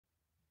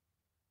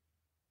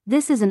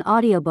This is an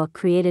audiobook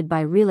created by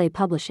Relay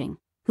Publishing,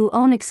 who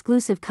own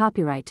exclusive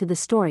copyright to the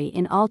story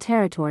in all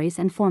territories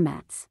and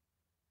formats.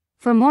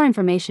 For more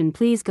information,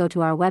 please go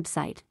to our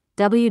website,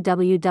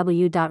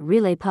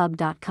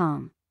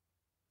 www.relaypub.com.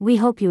 We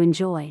hope you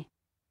enjoy.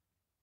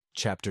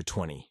 Chapter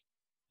 20.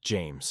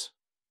 James.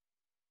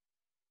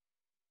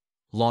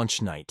 Launch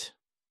night.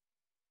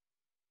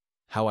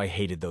 How I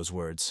hated those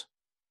words.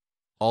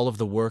 All of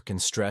the work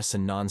and stress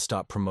and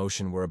non-stop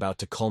promotion were about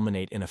to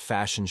culminate in a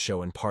fashion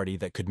show and party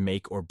that could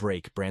make or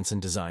break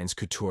Branson Design's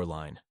couture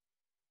line.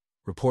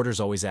 Reporters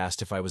always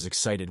asked if I was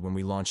excited when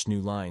we launched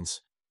new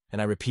lines, and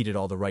I repeated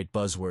all the right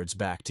buzzwords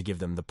back to give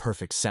them the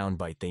perfect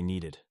soundbite they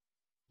needed.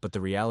 But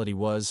the reality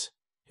was,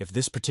 if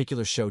this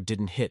particular show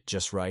didn't hit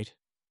just right,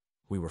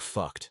 we were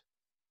fucked.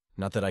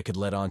 Not that I could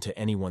let on to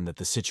anyone that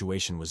the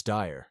situation was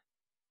dire.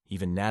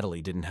 Even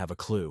Natalie didn't have a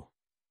clue.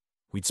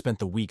 We'd spent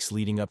the weeks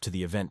leading up to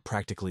the event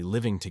practically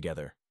living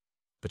together,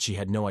 but she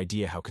had no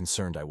idea how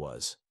concerned I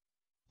was.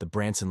 The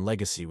Branson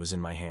legacy was in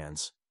my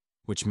hands,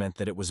 which meant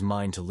that it was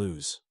mine to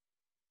lose.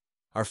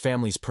 Our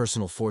family's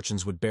personal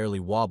fortunes would barely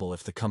wobble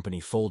if the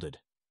company folded,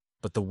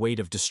 but the weight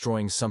of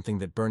destroying something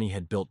that Bernie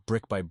had built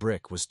brick by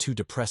brick was too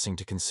depressing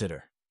to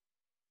consider.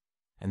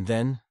 And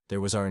then there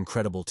was our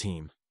incredible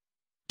team.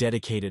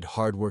 Dedicated,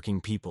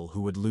 hard-working people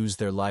who would lose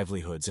their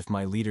livelihoods if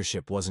my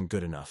leadership wasn't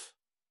good enough.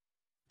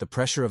 The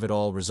pressure of it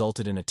all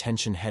resulted in a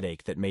tension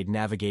headache that made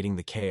navigating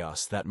the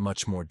chaos that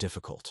much more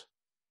difficult.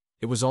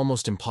 It was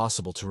almost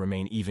impossible to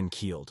remain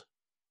even-keeled,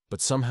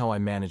 but somehow I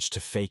managed to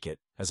fake it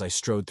as I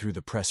strode through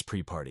the press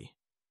pre-party.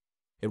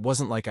 It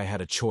wasn't like I had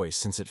a choice,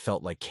 since it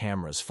felt like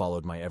cameras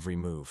followed my every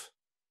move.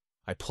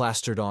 I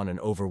plastered on an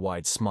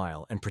over-wide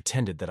smile and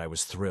pretended that I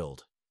was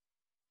thrilled.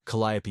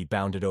 Calliope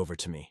bounded over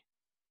to me.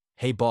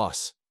 "Hey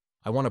boss,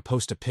 I want to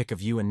post a pic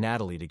of you and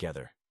Natalie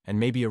together, and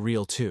maybe a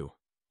reel too.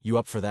 You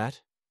up for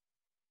that?"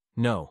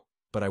 No,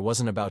 but I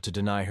wasn't about to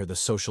deny her the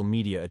social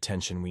media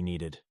attention we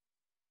needed.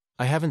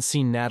 "I haven't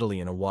seen Natalie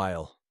in a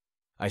while."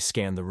 I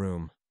scanned the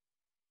room.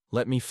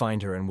 "Let me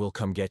find her and we'll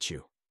come get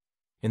you.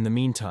 In the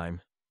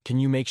meantime, can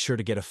you make sure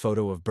to get a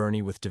photo of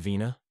Bernie with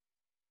Davina?"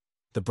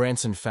 The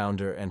Branson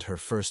founder and her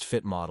first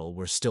fit model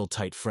were still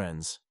tight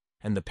friends,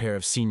 and the pair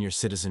of senior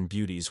citizen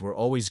beauties were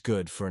always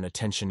good for an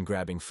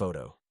attention-grabbing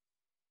photo.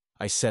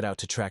 I set out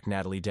to track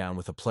Natalie down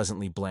with a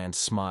pleasantly bland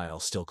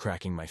smile still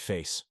cracking my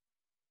face.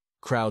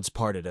 Crowds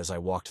parted as I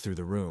walked through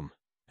the room,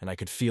 and I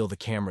could feel the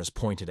cameras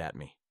pointed at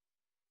me.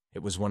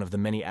 It was one of the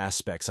many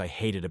aspects I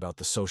hated about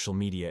the social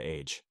media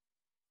age.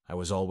 I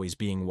was always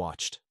being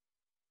watched.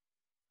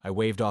 I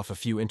waved off a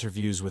few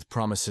interviews with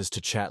promises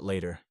to chat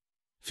later,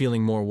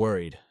 feeling more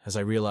worried as I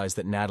realized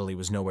that Natalie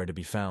was nowhere to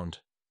be found.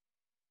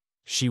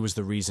 She was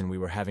the reason we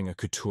were having a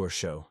couture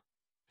show.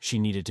 She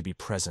needed to be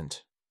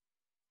present.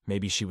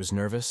 Maybe she was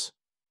nervous?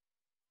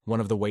 One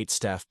of the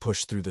waitstaff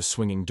pushed through the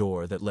swinging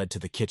door that led to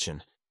the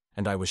kitchen,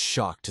 and I was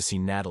shocked to see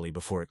Natalie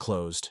before it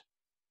closed.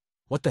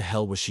 What the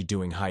hell was she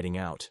doing hiding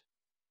out?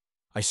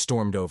 I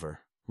stormed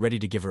over, ready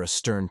to give her a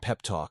stern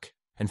pep talk,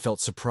 and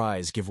felt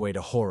surprise give way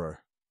to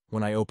horror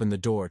when I opened the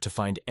door to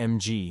find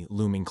MG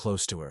looming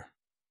close to her.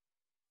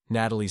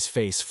 Natalie's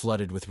face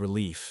flooded with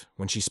relief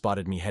when she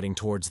spotted me heading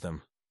towards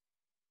them.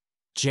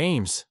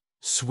 "James,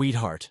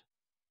 sweetheart."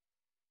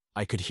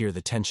 I could hear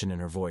the tension in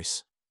her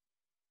voice.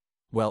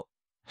 "Well,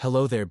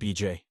 hello there,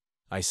 BJ,"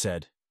 I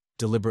said,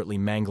 deliberately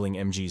mangling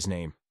MG's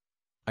name.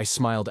 I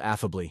smiled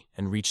affably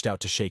and reached out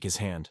to shake his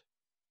hand.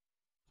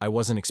 "I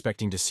wasn't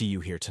expecting to see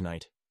you here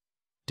tonight.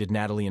 Did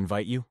Natalie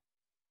invite you?"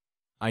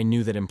 I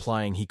knew that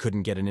implying he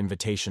couldn't get an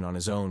invitation on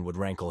his own would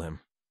rankle him.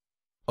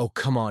 "Oh,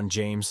 come on,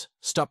 James.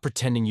 Stop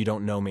pretending you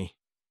don't know me.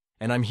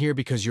 And I'm here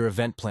because your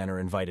event planner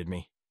invited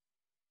me."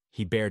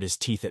 He bared his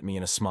teeth at me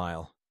in a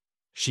smile.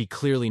 "She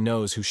clearly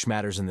knows who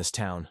schmatters in this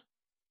town."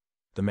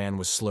 The man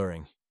was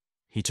slurring.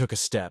 He took a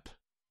step,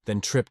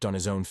 then tripped on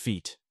his own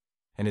feet,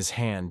 and his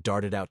hand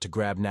darted out to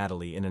grab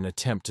Natalie in an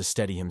attempt to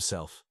steady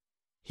himself.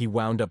 He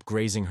wound up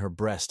grazing her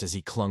breast as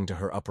he clung to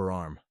her upper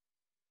arm.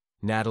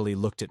 Natalie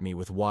looked at me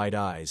with wide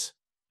eyes,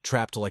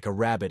 trapped like a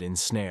rabbit in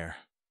snare,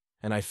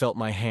 and I felt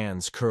my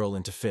hands curl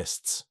into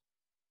fists.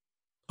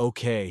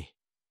 "Okay,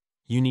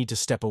 you need to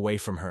step away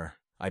from her,"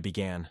 I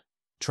began,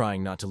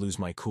 trying not to lose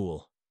my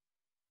cool.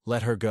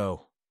 "Let her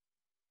go."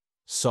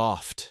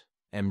 "Soft,"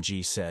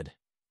 MG said,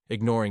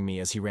 ignoring me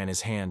as he ran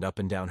his hand up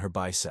and down her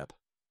bicep.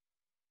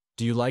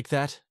 "Do you like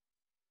that?"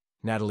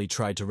 Natalie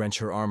tried to wrench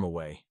her arm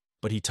away,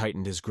 but he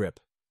tightened his grip.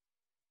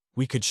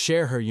 "We could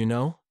share her, you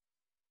know?"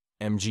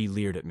 MG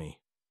leered at me.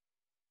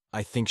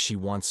 "I think she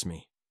wants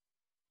me.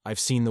 I've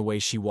seen the way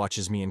she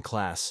watches me in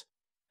class,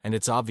 and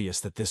it's obvious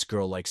that this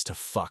girl likes to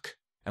fuck.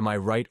 Am I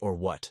right or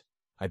what?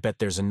 I bet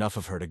there's enough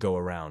of her to go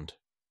around."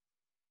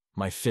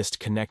 My fist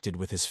connected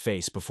with his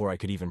face before I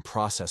could even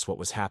process what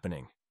was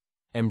happening.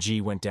 MG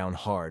went down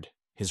hard,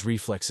 his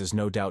reflexes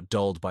no doubt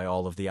dulled by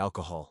all of the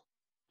alcohol.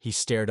 He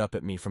stared up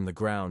at me from the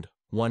ground,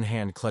 one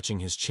hand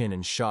clutching his chin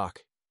in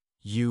shock.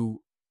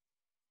 "You—"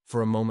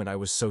 For a moment I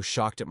was so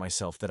shocked at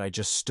myself that I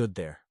just stood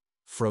there,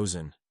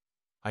 frozen.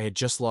 I had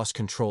just lost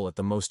control at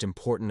the most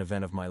important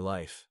event of my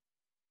life.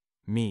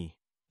 Me,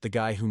 the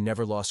guy who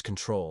never lost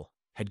control,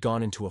 had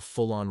gone into a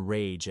full-on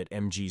rage at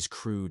MG's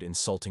crude,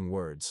 insulting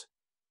words.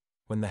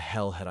 When the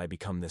hell had I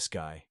become this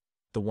guy,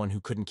 the one who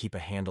couldn't keep a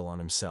handle on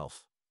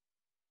himself?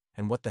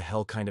 And what the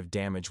hell kind of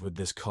damage would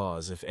this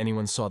cause if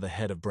anyone saw the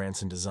head of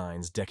Branson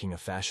Designs decking a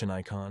fashion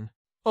icon?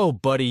 "Oh,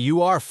 buddy,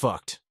 you are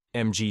fucked,"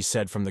 MG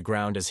said from the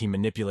ground as he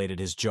manipulated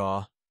his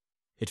jaw.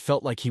 It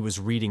felt like he was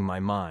reading my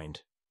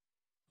mind.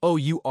 "Oh,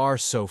 you are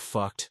so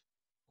fucked.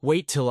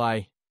 Wait till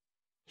I—"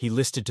 He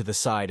listed to the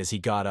side as he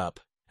got up,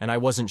 and I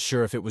wasn't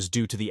sure if it was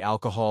due to the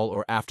alcohol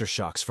or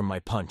aftershocks from my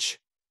punch.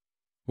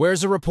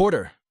 "Where's a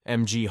reporter?"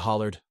 MG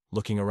hollered,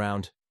 looking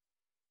around.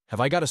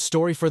 "Have I got a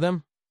story for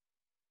them?"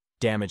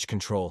 Damage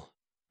control.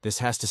 This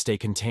has to stay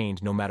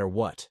contained no matter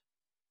what.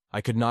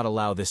 I could not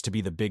allow this to be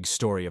the big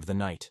story of the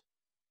night.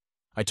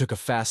 I took a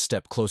fast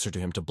step closer to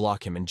him to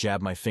block him and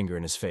jab my finger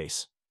in his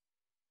face.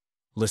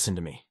 "Listen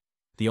to me.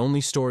 The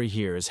only story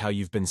here is how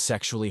you've been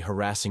sexually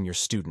harassing your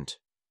student.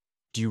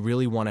 Do you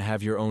really want to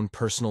have your own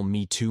personal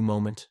Me Too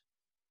moment?"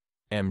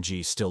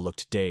 MG still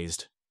looked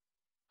dazed.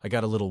 I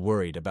got a little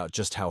worried about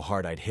just how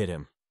hard I'd hit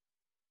him.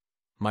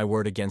 "My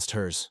word against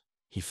hers,"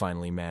 he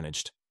finally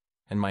managed,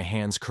 and my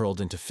hands curled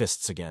into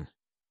fists again.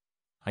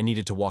 I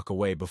needed to walk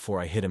away before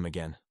I hit him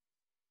again.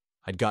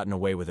 I'd gotten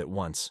away with it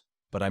once,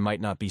 but I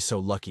might not be so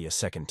lucky a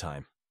second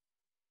time.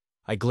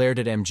 I glared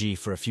at MG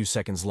for a few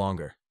seconds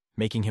longer,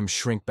 making him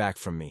shrink back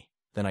from me.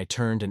 Then I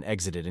turned and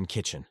exited in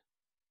kitchen.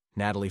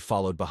 Natalie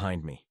followed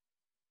behind me.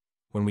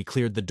 When we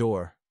cleared the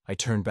door, I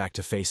turned back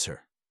to face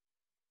her.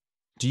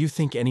 "Do you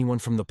think anyone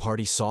from the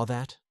party saw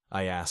that?"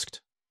 I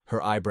asked.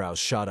 Her eyebrows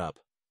shot up.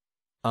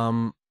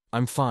 I'm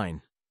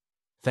fine.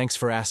 Thanks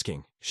for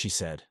asking," she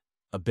said,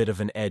 a bit of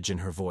an edge in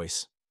her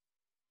voice.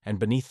 And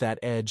beneath that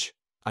edge,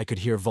 I could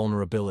hear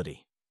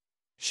vulnerability.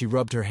 She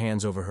rubbed her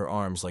hands over her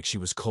arms like she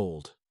was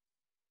cold,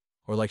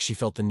 or like she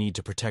felt the need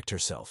to protect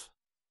herself.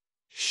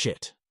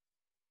 Shit.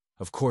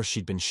 Of course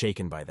she'd been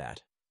shaken by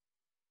that.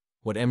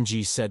 What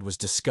MG said was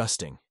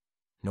disgusting.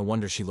 No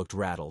wonder she looked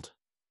rattled.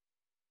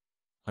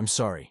 "I'm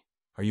sorry.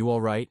 Are you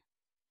all right?"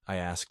 I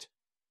asked.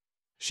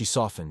 She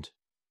softened,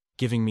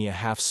 giving me a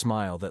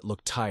half-smile that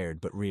looked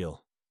tired but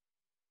real.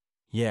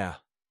 "Yeah,"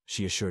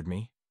 she assured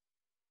me.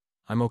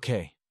 "I'm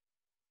okay.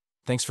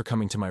 Thanks for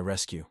coming to my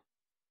rescue."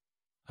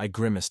 I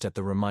grimaced at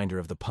the reminder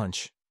of the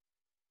punch.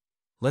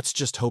 "Let's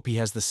just hope he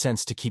has the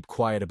sense to keep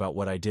quiet about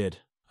what I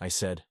did," I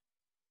said.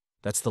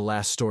 "That's the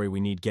last story we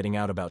need getting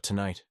out about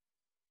tonight."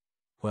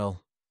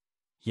 "Well,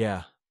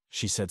 yeah,"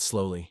 she said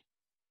slowly.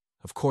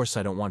 "Of course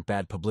I don't want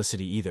bad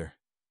publicity either.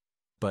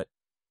 But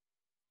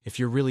if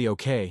you're really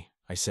okay,"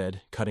 I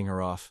said, cutting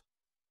her off,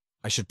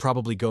 "I should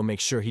probably go make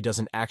sure he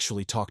doesn't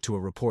actually talk to a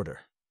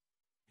reporter.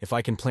 If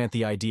I can plant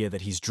the idea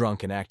that he's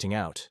drunk and acting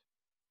out,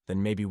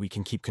 then maybe we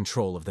can keep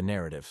control of the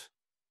narrative."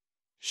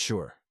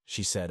 "Sure,"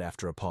 she said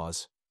after a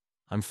pause.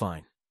 "I'm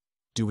fine.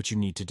 Do what you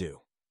need to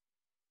do.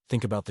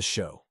 Think about the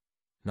show,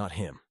 not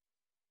him."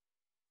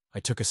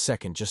 I took a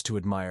second just to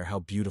admire how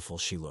beautiful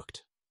she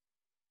looked.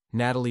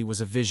 Natalie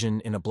was a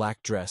vision in a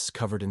black dress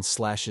covered in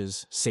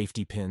slashes,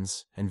 safety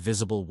pins, and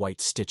visible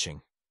white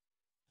stitching.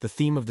 The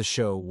theme of the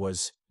show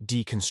was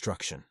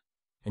deconstruction,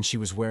 and she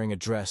was wearing a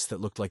dress that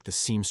looked like the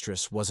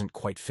seamstress wasn't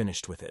quite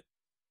finished with it.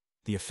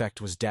 The effect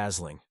was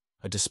dazzling,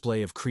 a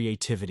display of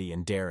creativity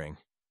and daring.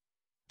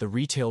 The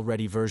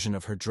retail-ready version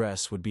of her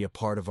dress would be a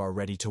part of our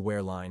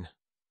ready-to-wear line.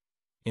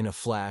 In a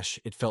flash,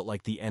 it felt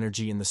like the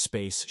energy in the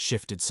space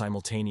shifted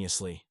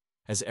simultaneously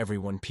as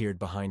everyone peered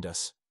behind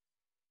us.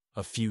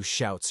 A few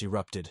shouts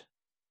erupted.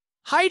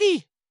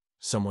 "Heidi!"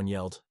 someone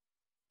yelled.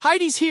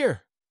 "Heidi's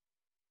here!"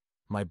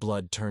 My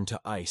blood turned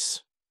to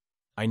ice.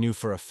 I knew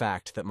for a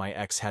fact that my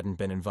ex hadn't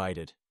been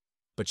invited,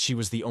 but she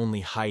was the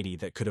only Heidi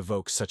that could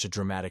evoke such a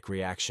dramatic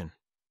reaction.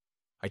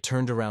 I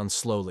turned around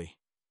slowly,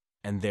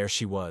 and there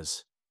she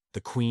was,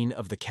 the queen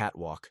of the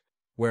catwalk,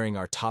 wearing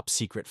our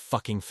top-secret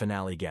fucking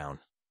finale gown.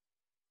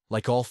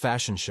 Like all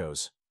fashion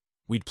shows,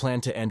 we'd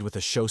planned to end with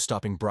a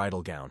show-stopping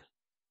bridal gown,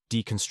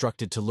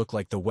 deconstructed to look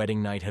like the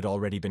wedding night had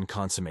already been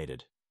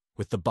consummated,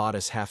 with the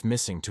bodice half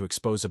missing to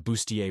expose a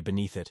bustier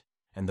beneath it,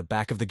 and the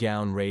back of the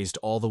gown raised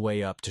all the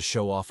way up to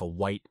show off a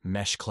white,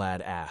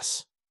 mesh-clad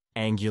ass.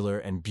 Angular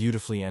and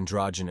beautifully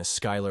androgynous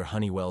Skylar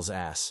Honeywell's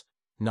ass,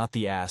 not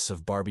the ass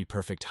of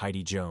Barbie-perfect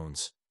Heidi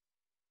Jones.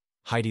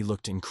 Heidi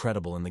looked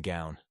incredible in the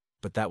gown,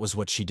 but that was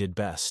what she did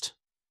best.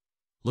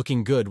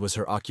 Looking good was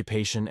her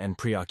occupation and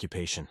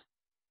preoccupation.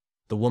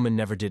 The woman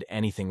never did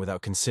anything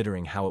without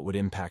considering how it would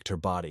impact her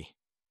body.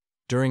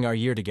 During our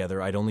year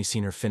together, I'd only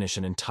seen her finish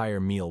an entire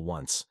meal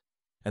once,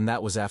 and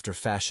that was after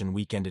Fashion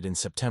Week ended in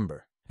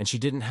September, and she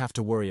didn't have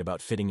to worry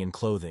about fitting in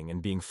clothing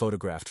and being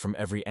photographed from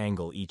every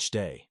angle each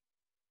day.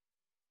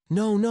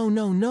 "No, no,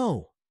 no,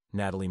 no,"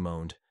 Natalie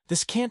moaned.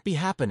 "This can't be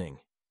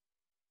happening."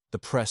 The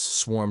press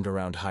swarmed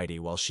around Heidi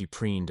while she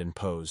preened and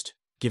posed,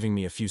 giving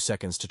me a few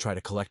seconds to try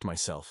to collect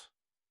myself.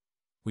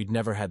 We'd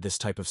never had this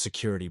type of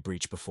security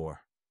breach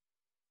before.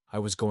 I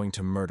was going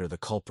to murder the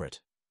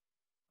culprit.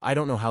 "I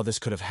don't know how this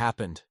could have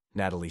happened,"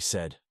 Natalie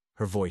said,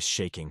 her voice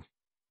shaking.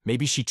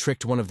 "Maybe she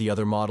tricked one of the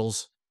other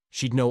models.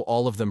 She'd know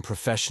all of them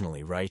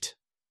professionally, right?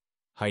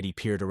 Heidi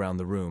peered around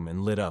the room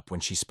and lit up when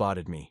she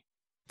spotted me.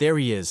 There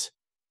he is!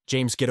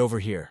 James, get over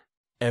here!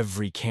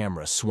 Every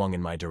camera swung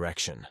in my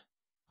direction.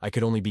 I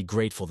could only be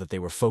grateful that they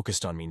were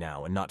focused on me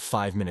now and not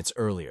 5 minutes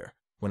earlier,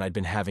 when I'd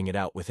been having it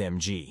out with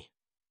MG.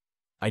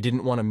 I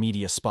didn't want a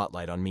media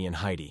spotlight on me and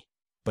Heidi,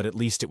 but at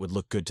least it would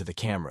look good to the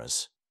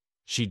cameras.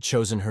 She'd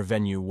chosen her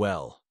venue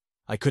well.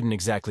 I couldn't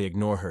exactly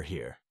ignore her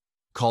here.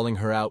 Calling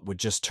her out would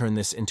just turn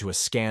this into a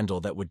scandal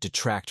that would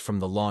detract from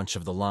the launch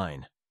of the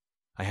line.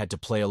 I had to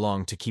play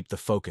along to keep the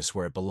focus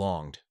where it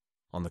belonged,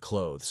 on the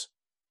clothes.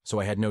 So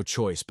I had no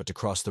choice but to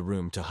cross the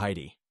room to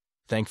Heidi.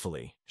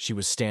 Thankfully, she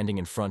was standing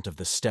in front of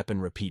the Step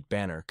and Repeat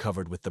banner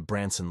covered with the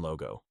Branson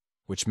logo,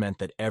 which meant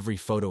that every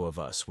photo of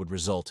us would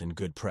result in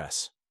good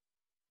press.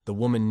 The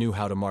woman knew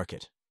how to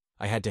market.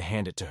 I had to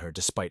hand it to her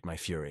despite my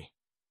fury.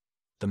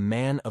 The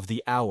man of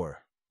the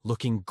hour,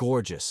 looking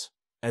gorgeous,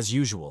 as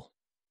usual.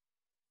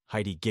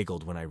 Heidi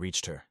giggled when I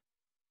reached her.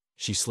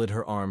 She slid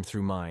her arm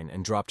through mine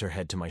and dropped her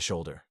head to my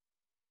shoulder.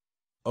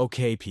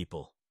 Okay,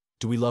 people,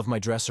 do we love my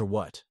dress or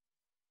what?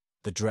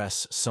 The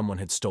dress someone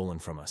had stolen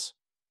from us.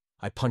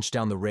 I punched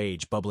down the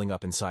rage bubbling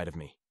up inside of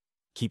me.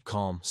 Keep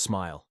calm,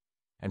 smile,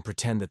 and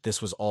pretend that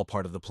this was all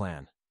part of the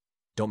plan.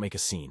 Don't make a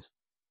scene.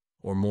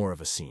 Or more of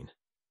a scene.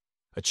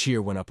 A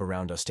cheer went up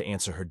around us to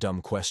answer her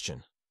dumb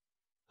question.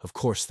 Of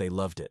course they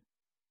loved it.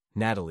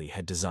 Natalie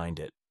had designed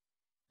it.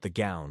 The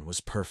gown was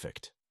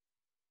perfect.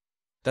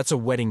 That's a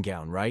wedding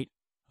gown, right?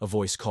 A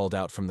voice called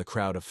out from the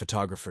crowd of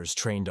photographers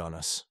trained on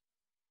us.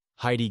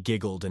 Heidi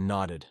giggled and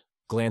nodded,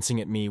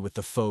 glancing at me with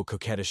the faux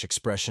coquettish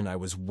expression I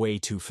was way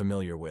too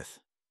familiar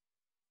with.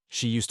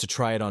 She used to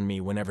try it on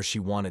me whenever she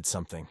wanted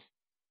something.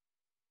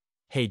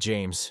 Hey,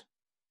 James,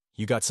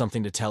 you got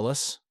something to tell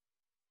us?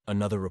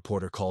 Another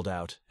reporter called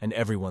out, and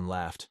everyone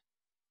laughed.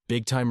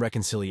 Big-time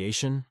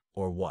reconciliation,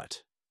 or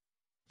what?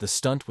 The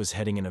stunt was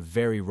heading in a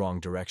very wrong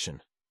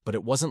direction, but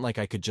it wasn't like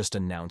I could just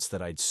announce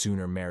that I'd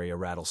sooner marry a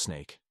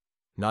rattlesnake.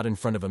 Not in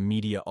front of a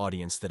media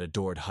audience that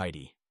adored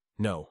Heidi.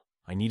 No,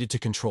 I needed to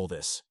control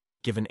this,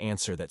 give an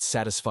answer that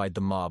satisfied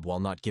the mob while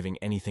not giving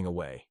anything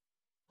away.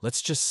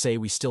 Let's just say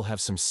we still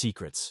have some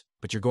secrets,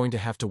 but you're going to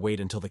have to wait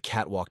until the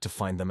catwalk to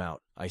find them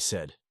out, I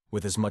said,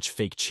 with as much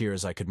fake cheer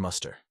as I could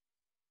muster.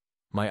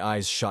 My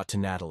eyes shot to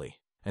Natalie,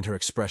 and her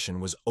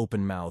expression was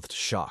open-mouthed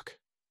shock.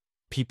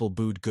 People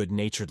booed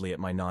good-naturedly at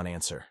my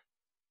non-answer.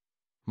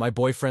 My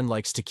boyfriend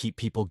likes to keep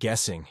people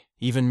guessing,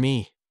 even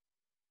me.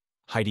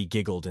 Heidi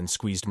giggled and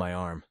squeezed my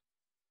arm.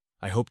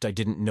 I hoped I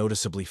didn't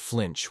noticeably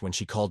flinch when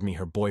she called me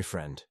her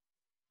boyfriend.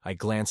 I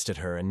glanced at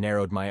her and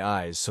narrowed my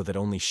eyes so that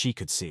only she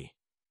could see.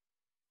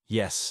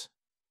 Yes,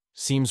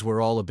 seems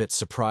we're all a bit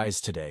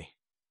surprised today.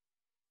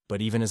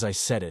 But even as I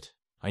said it,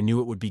 I knew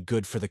it would be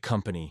good for the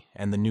company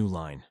and the new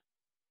line.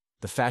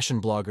 The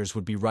fashion bloggers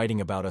would be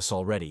writing about us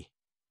already,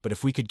 but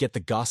if we could get the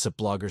gossip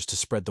bloggers to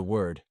spread the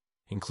word,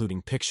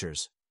 including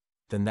pictures,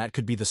 then that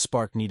could be the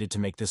spark needed to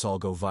make this all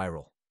go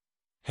viral.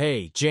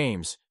 Hey,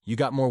 James, you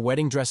got more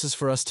wedding dresses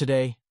for us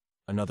today?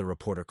 Another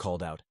reporter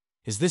called out.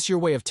 Is this your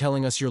way of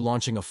telling us you're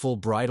launching a full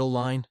bridal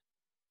line?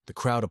 The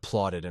crowd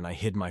applauded and I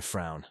hid my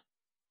frown.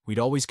 We'd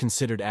always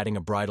considered adding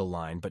a bridal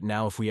line, but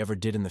now if we ever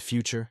did in the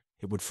future,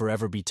 it would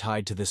forever be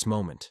tied to this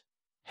moment.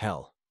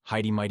 Hell,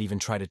 Heidi might even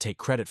try to take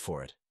credit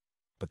for it.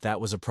 But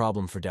that was a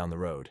problem for down the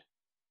road.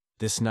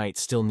 This night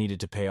still needed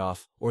to pay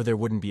off, or there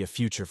wouldn't be a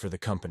future for the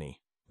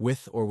company,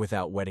 with or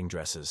without wedding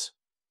dresses.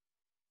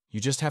 You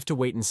just have to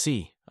wait and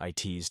see, I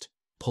teased,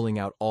 pulling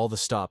out all the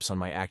stops on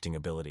my acting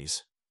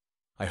abilities.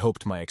 I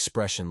hoped my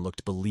expression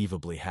looked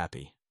believably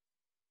happy.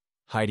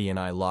 Heidi and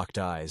I locked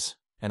eyes,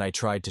 and I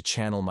tried to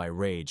channel my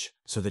rage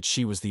so that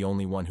she was the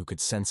only one who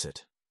could sense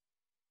it.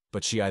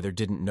 But she either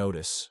didn't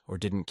notice or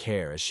didn't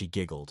care as she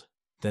giggled,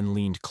 then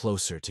leaned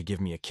closer to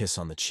give me a kiss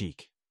on the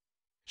cheek.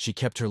 She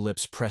kept her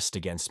lips pressed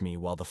against me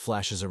while the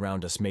flashes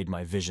around us made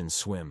my vision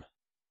swim.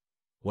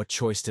 What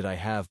choice did I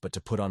have but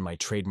to put on my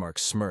trademark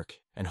smirk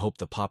and hope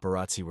the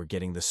paparazzi were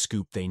getting the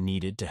scoop they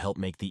needed to help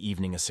make the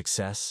evening a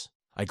success?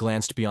 I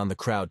glanced beyond the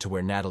crowd to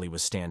where Natalie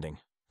was standing.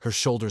 Her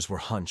shoulders were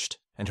hunched,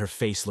 and her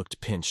face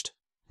looked pinched,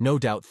 no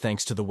doubt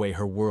thanks to the way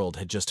her world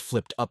had just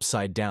flipped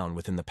upside down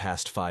within the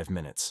past 5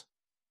 minutes.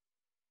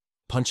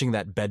 Punching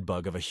that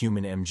bedbug of a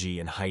human MG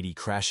and Heidi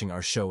crashing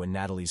our show in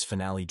Natalie's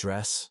finale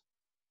dress?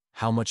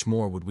 How much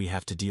more would we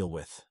have to deal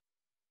with?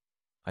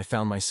 I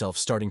found myself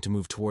starting to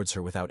move towards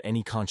her without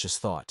any conscious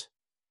thought.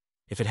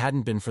 If it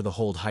hadn't been for the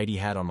hold Heidi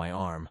had on my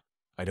arm,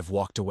 I'd have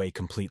walked away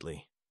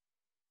completely.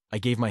 I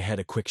gave my head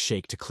a quick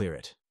shake to clear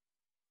it.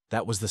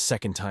 That was the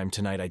second time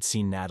tonight I'd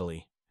seen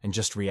Natalie, and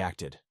just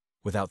reacted,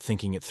 without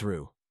thinking it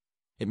through.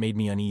 It made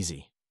me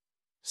uneasy.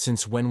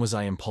 Since when was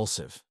I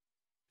impulsive?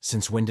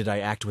 Since when did I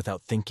act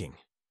without thinking?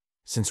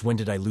 Since when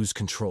did I lose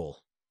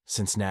control?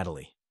 Since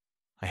Natalie.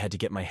 I had to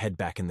get my head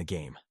back in the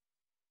game.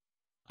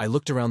 I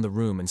looked around the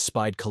room and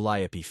spied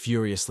Calliope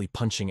furiously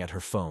punching at her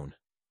phone.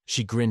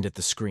 She grinned at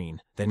the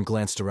screen, then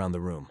glanced around the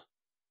room.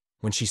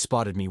 When she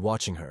spotted me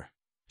watching her,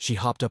 she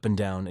hopped up and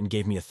down and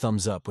gave me a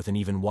thumbs up with an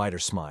even wider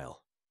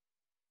smile.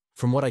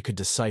 From what I could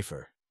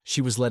decipher,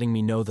 She was letting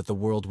me know that the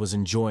world was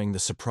enjoying the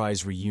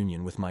surprise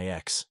reunion with my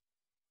ex.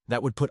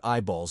 That would put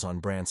eyeballs on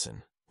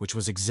Branson, which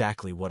was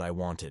exactly what I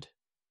wanted.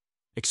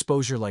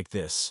 Exposure like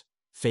this,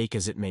 fake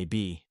as it may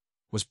be,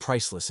 was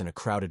priceless in a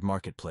crowded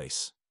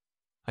marketplace.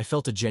 I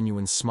felt a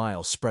genuine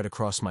smile spread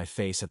across my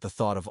face at the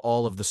thought of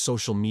all of the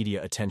social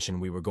media attention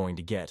we were going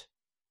to get.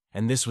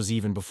 And this was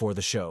even before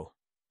the show.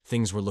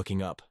 Things were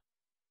looking up.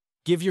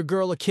 "Give your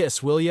girl a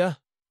kiss, will ya?"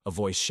 a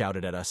voice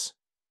shouted at us.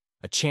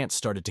 A chant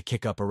started to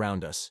kick up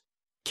around us.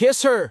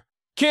 "Kiss her!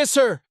 Kiss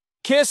her!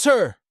 Kiss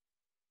her!"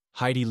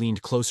 Heidi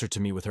leaned closer to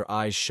me with her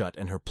eyes shut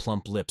and her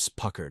plump lips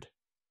puckered.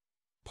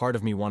 Part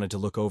of me wanted to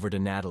look over to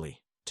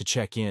Natalie, to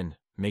check in,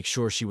 make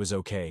sure she was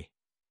okay.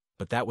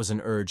 But that was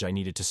an urge I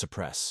needed to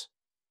suppress.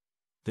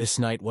 This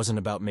night wasn't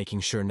about making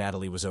sure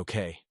Natalie was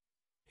okay.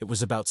 It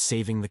was about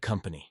saving the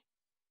company.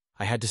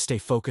 I had to stay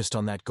focused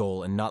on that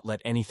goal and not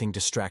let anything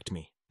distract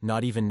me,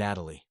 not even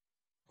Natalie.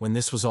 When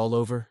this was all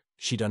over,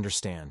 she'd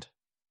understand.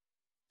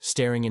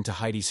 Staring into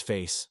Heidi's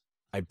face,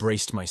 I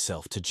braced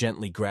myself to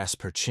gently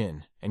grasp her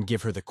chin and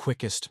give her the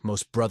quickest,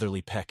 most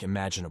brotherly peck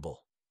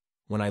imaginable.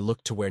 When I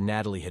looked to where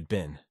Natalie had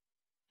been,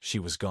 she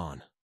was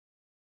gone.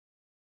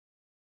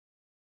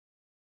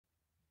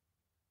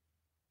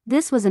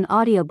 This was an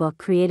audiobook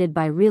created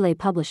by Relay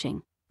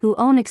Publishing, who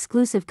own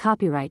exclusive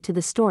copyright to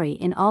the story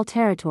in all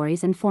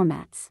territories and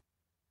formats.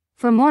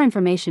 For more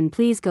information,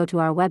 please go to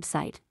our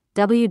website,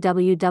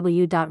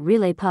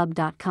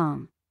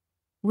 www.relaypub.com.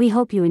 We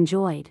hope you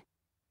enjoyed.